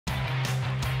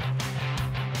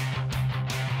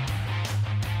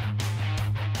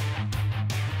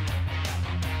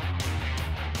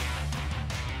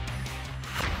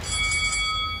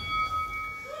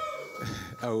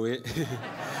away.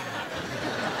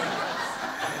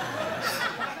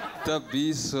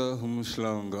 Thabiso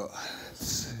Mhlongo.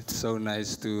 It's so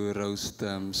nice to roast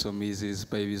Somizi's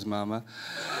baby's mama.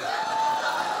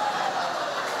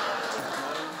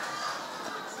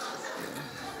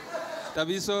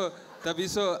 Thabiso,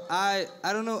 I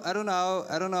don't know how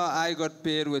I got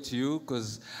paired with you,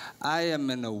 because I am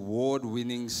an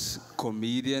award-winning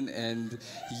comedian and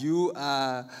you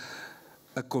are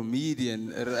a comedian.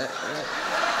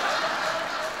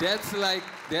 That's like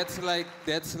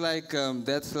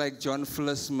John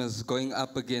Flismus going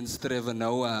up against Trevor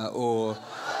Noah or.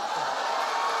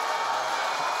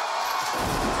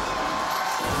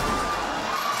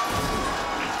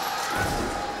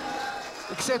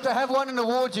 Except I have won an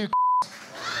award, you.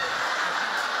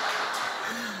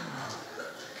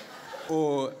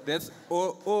 Or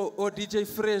DJ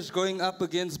Fresh going up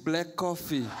against Black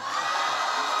Coffee.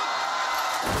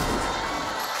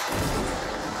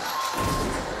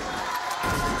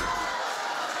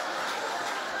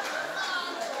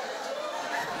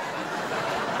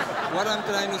 What I'm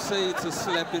trying to say, it's a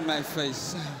slap in my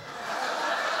face.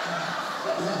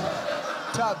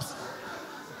 Tubbs.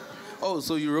 Oh,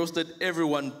 so you roasted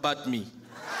everyone but me.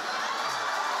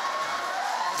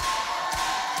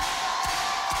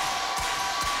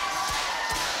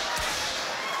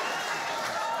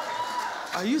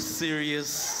 Are you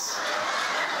serious?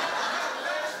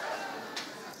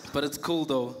 But it's cool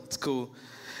though, it's cool.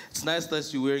 It's nice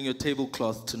that you're wearing your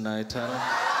tablecloth tonight, huh?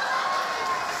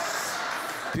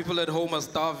 People at home are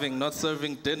starving, not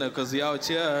serving dinner, because you're out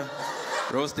here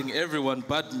roasting everyone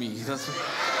but me. That's...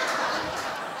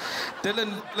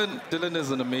 Dillan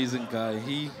is an amazing guy.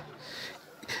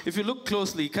 If you look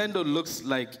closely, he kind of looks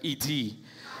like E.T.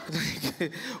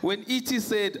 When E.T.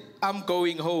 said, "I'm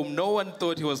going home," no one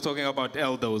thought he was talking about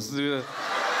Eldos.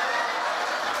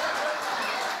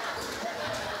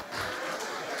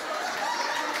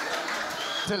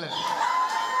 Dillan.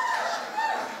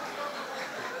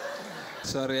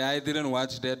 Sorry, I didn't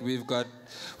watch that. We've got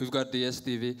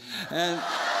DSTV. And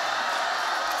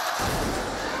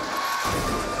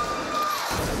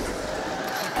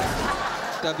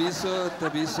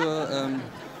Thabiso,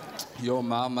 your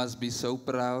mom must be so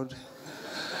proud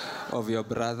of your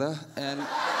brother. And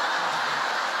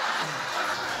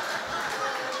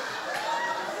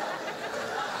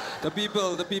the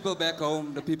people back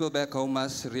home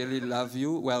must really love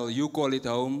you. Well, you call it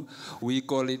home, we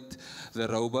call it the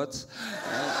robots.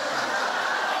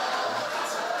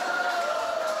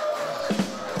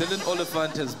 Dillan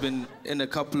Oliphant has been in a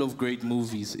couple of great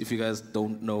movies, if you guys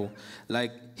don't know.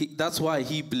 That's why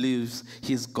he believes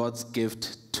he's God's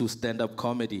gift to stand-up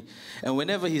comedy. And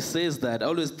whenever he says that, I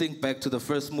always think back to the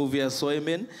first movie I saw him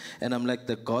in, and I'm like,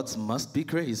 the gods must be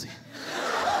crazy.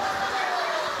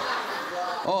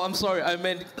 Oh, I'm sorry, I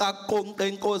meant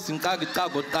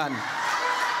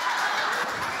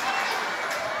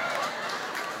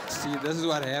See, this is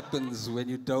what happens when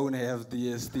you don't have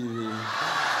DSTV.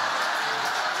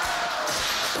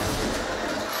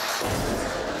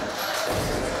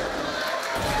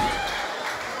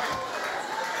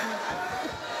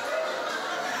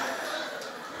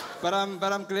 But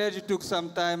I'm glad you took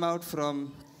some time out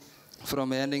from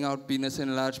handing out penis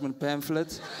enlargement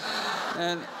pamphlets.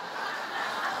 And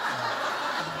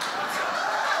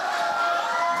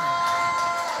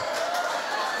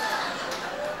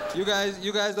you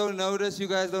guys don't notice,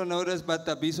 but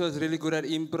Thabiso is really good at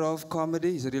improv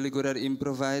comedy. He's really good at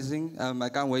improvising. I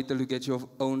can't wait till you get your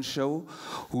own show.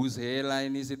 Whose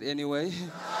hairline is it anyway?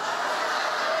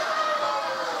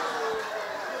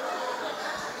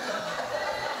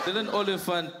 Dillan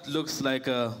Oliphant looks like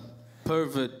a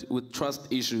pervert with trust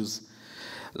issues.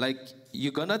 Like,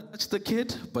 you're gonna touch the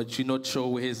kid, but you're not sure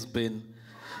where he's been.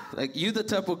 Like, you're the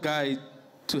type of guy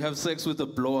to have sex with a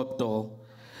blow-up doll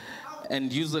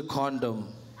and use a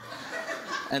condom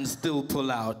and still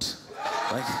pull out.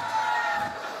 Like...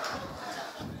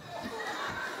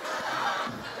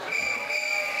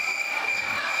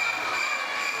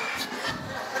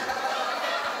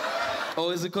 Oh,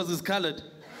 is it because it's colored?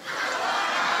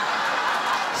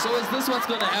 So is this what's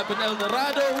gonna happen, El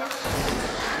Dorado?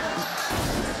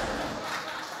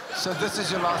 So this is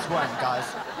your last one, guys.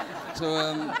 So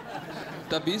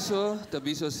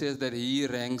Thabiso says that he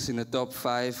ranks in the top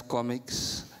 5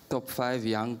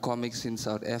 young comics in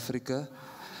South Africa.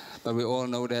 But we all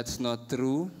know that's not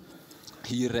true.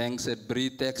 He ranks at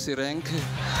pre-taxi rank.